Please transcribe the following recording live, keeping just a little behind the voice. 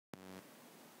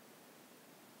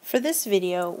For this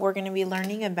video, we're going to be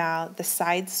learning about the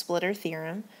side splitter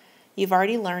theorem. You've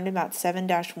already learned about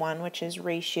 7-1, which is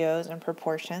ratios and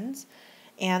proportions.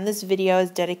 And this video is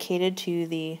dedicated to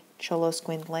the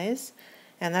Xoloscuintles.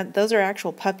 And those are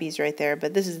actual puppies right there,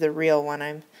 but this is the real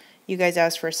one. You guys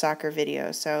asked for a soccer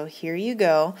video, so here you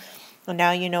go. Well,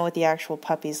 now you know what the actual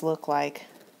puppies look like.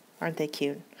 Aren't they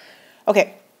cute?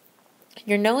 Okay.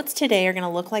 Your notes today are going to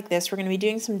look like this. We're going to be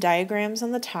doing some diagrams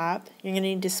on the top. You're going to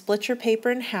need to split your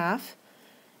paper in half.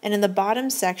 And in the bottom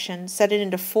section, set it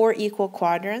into 4 equal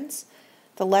quadrants.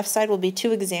 The left side will be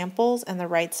 2 examples and the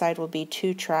right side will be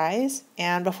 2 tries.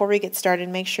 And before we get started,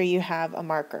 make sure you have a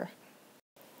marker.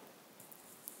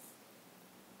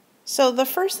 So the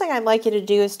first thing I'd like you to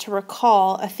do is to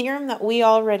recall a theorem that we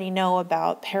already know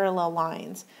about parallel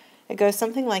lines. It goes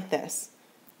something like this.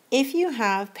 If you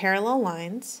have parallel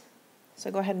lines, so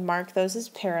go ahead and mark those as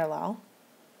parallel,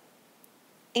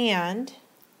 and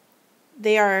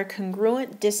they are a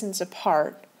congruent distance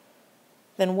apart,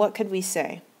 then what could we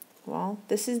say? Well,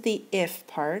 this is the if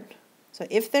part. So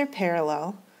if they're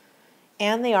parallel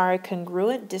and they are a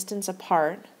congruent distance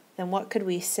apart, then what could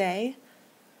we say?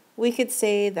 We could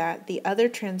say that the other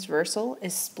transversal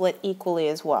is split equally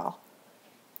as well.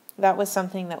 That was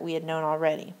something that we had known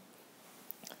already.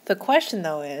 The question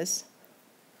though is,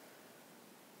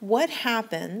 what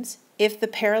happens if the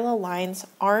parallel lines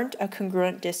aren't a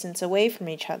congruent distance away from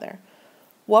each other?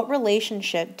 What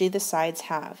relationship do the sides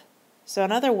have? So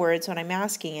in other words, what I'm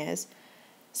asking is,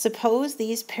 suppose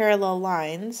these parallel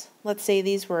lines, let's say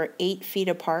these were 8 feet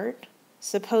apart.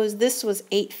 Suppose this was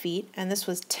 8 feet and this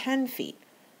was 10 feet.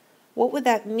 What would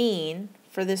that mean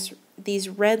for these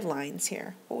red lines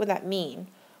here? What would that mean?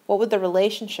 What would the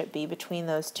relationship be between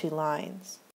those two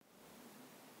lines?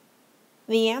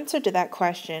 The answer to that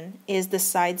question is the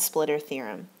side splitter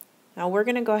theorem. Now we're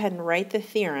going to go ahead and write the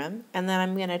theorem, and then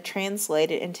I'm going to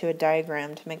translate it into a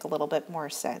diagram to make a little bit more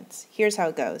sense. Here's how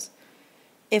it goes.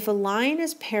 If a line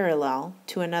is parallel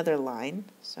to another line,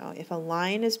 so if a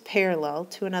line is parallel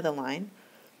to another line,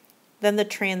 then the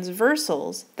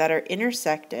transversals that are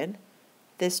intersected,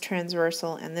 this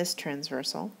transversal and this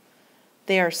transversal,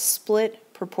 they are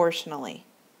split proportionally.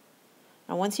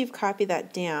 Now once you've copied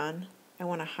that down, I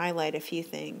want to highlight a few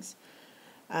things.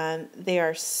 They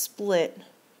are split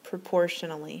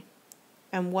proportionally.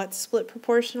 And what's split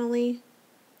proportionally?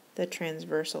 The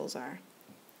transversals are.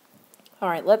 All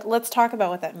right, let's talk about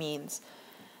what that means.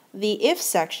 The if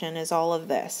section is all of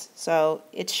this. So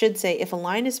it should say if a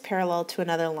line is parallel to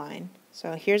another line.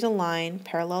 So here's a line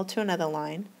parallel to another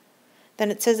line. Then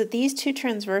it says that these two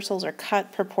transversals are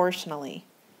cut proportionally.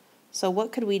 So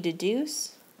what could we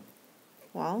deduce?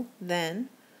 Well, then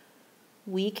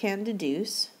we can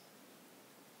deduce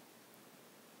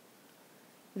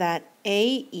that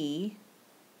AE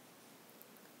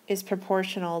is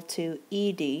proportional to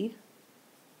ED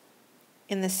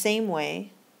in the same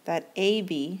way that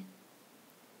AB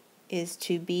is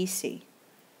to BC.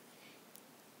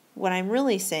 What I'm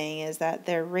really saying is that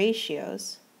their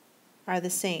ratios are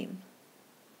the same.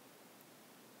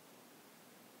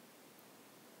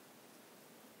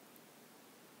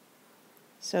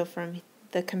 So from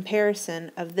the comparison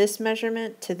of this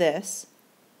measurement to this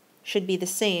should be the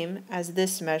same as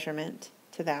this measurement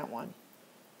to that one.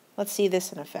 Let's see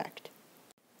this in effect.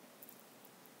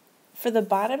 For the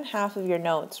bottom half of your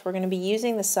notes, we're going to be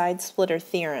using the side splitter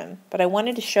theorem, but I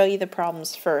wanted to show you the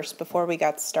problems first before we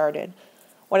got started.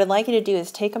 What I'd like you to do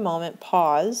is take a moment,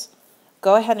 pause,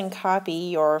 go ahead and copy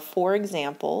your 4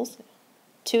 examples,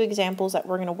 2 examples that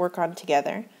we're going to work on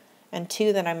together, and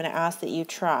 2 that I'm going to ask that you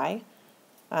try.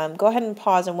 Go ahead and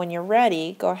pause, and when you're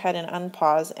ready, go ahead and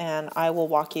unpause, and I will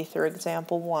walk you through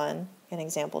example 1 and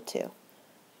example 2.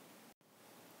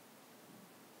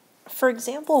 For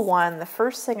example 1, the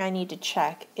first thing I need to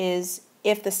check is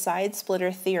if the side splitter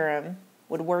theorem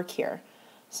would work here.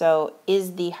 So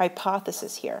is the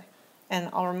hypothesis here? And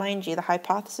I'll remind you, the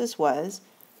hypothesis was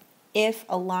if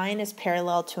a line is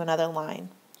parallel to another line.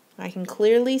 I can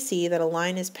clearly see that a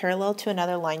line is parallel to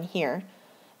another line here.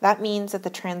 That means that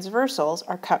the transversals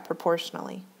are cut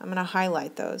proportionally. I'm going to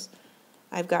highlight those.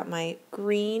 I've got my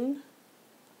green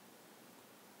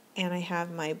and I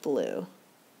have my blue.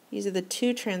 These are the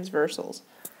 2 transversals.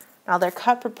 Now they're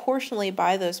cut proportionally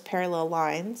by those parallel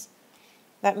lines.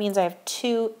 That means I have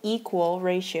 2 equal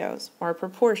ratios, or a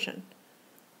proportion.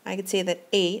 I could say that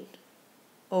 8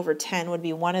 over 10 would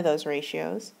be one of those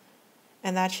ratios,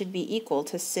 and that should be equal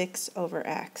to 6 over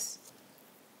x.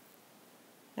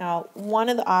 Now, one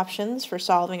of the options for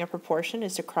solving a proportion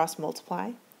is to cross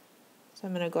multiply. So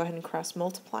I'm going to go ahead and cross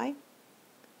multiply.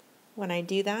 When I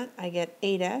do that, I get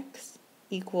 8x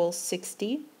equals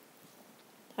 60.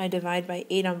 I divide by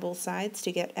 8 on both sides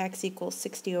to get x equals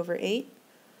 60 over 8.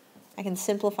 I can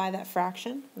simplify that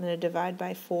fraction. I'm going to divide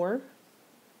by 4.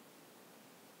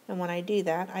 And when I do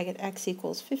that, I get x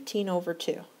equals 15 over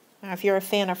 2. Now, if you're a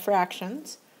fan of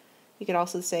fractions, you could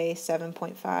also say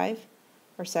 7.5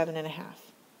 or 7.5.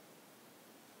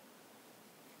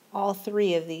 All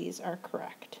three of these are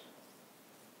correct.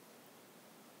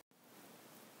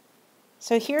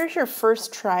 So here's your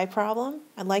first try problem.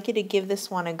 I'd like you to give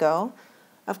this one a go.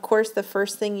 Of course, the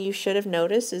first thing you should have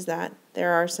noticed is that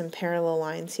there are some parallel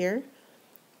lines here.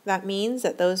 That means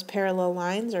that those parallel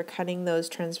lines are cutting those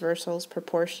transversals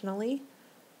proportionally.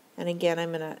 And again, I'm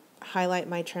going to highlight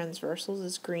my transversals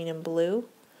as green and blue.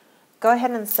 Go ahead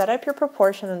and set up your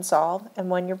proportion and solve, and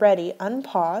when you're ready,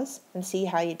 unpause and see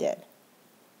how you did.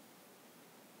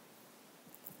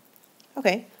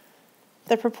 Okay,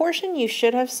 the proportion you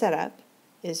should have set up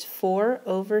is 4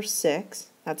 over 6,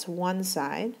 that's one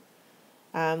side,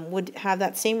 would have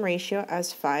that same ratio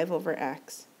as 5 over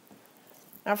x.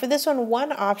 Now for this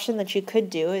one option that you could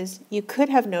do is you could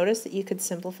have noticed that you could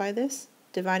simplify this.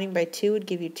 Dividing by 2 would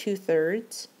give you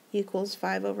 2/3 equals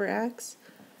 5 over x.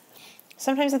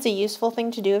 Sometimes it's a useful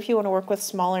thing to do if you want to work with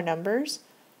smaller numbers.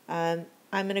 I'm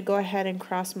going to go ahead and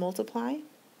cross multiply.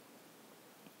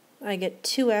 I get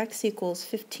 2x equals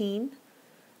 15.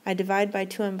 I divide by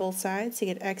 2 on both sides to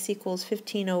get x equals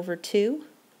 15 over 2.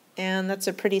 And that's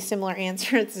a pretty similar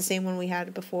answer. It's the same one we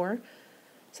had before.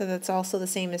 So that's also the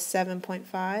same as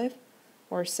 7.5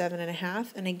 or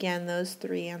 7.5. And again, those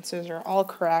three answers are all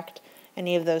correct.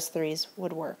 Any of those threes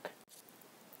would work.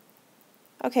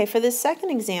 Okay, for this second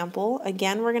example,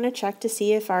 again, we're going to check to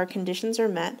see if our conditions are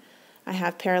met. I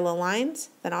have parallel lines,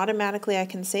 then automatically I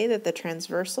can say that the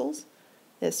transversals,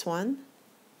 this one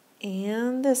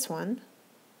and this one,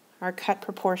 are cut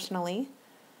proportionally.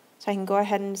 So I can go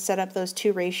ahead and set up those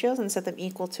two ratios and set them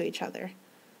equal to each other.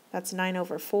 That's 9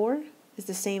 over 4 is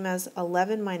the same as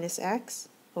 11 minus x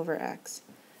over x.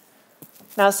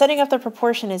 Now setting up the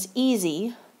proportion is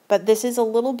easy, but this is a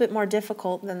little bit more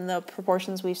difficult than the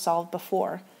proportions we've solved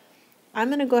before. I'm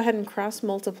going to go ahead and cross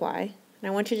multiply, and I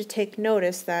want you to take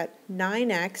notice that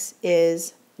 9x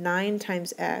is 9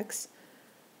 times x.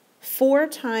 4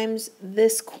 times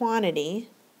this quantity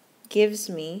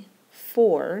gives me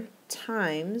 4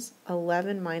 times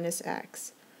 11 minus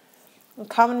x. A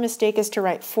common mistake is to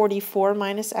write 44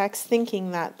 minus x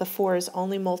thinking that the 4 is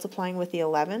only multiplying with the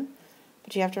 11,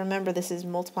 but you have to remember this is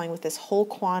multiplying with this whole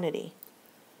quantity.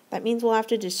 That means we'll have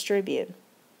to distribute.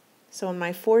 So when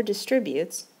my 4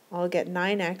 distributes, I'll get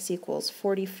 9x equals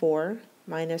 44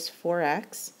 minus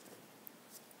 4x.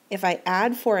 If I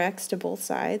add 4x to both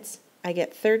sides, I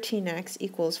get 13x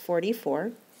equals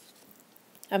 44.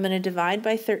 I'm going to divide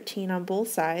by 13 on both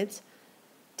sides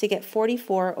to get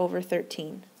 44 over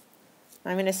 13.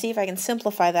 I'm going to see if I can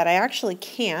simplify that. I actually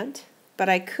can't, but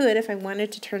I could if I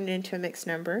wanted to turn it into a mixed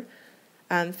number.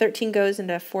 13 goes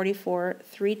into 44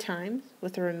 3 times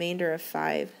with a remainder of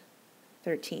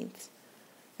 5/13.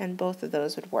 And both of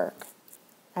those would work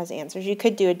as answers. You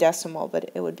could do a decimal, but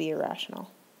it would be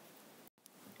irrational.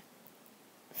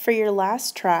 For your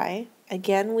last try,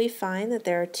 again we find that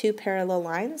there are two parallel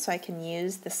lines, so I can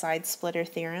use the side splitter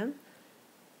theorem.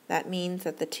 That means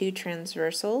that the two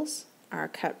transversals are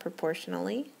cut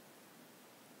proportionally.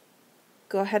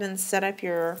 Go ahead and set up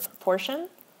your proportion,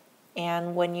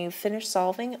 and when you finish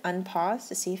solving, unpause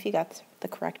to see if you got the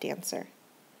correct answer.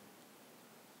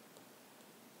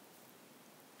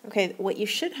 Okay, what you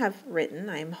should have written,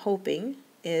 I'm hoping,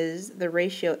 is the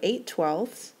ratio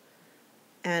 8/12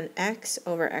 and x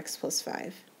over x plus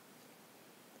 5.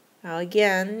 Now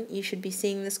again, you should be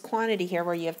seeing this quantity here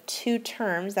where you have two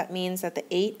terms. That means that the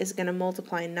 8 is going to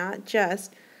multiply not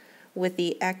just with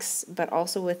the x, but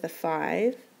also with the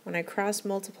 5. When I cross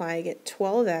multiply, I get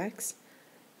 12x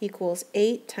equals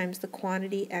 8 times the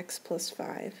quantity x plus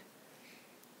 5.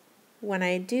 When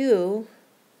I do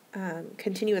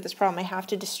continue with this problem, I have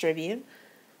to distribute.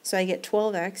 So I get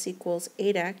 12x equals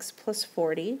 8x plus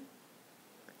 40.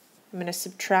 I'm going to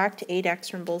subtract 8x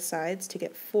from both sides to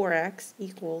get 4x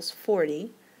equals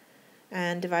 40.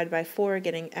 And divide by 4,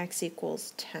 getting x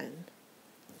equals 10.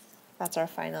 That's our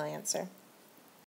final answer.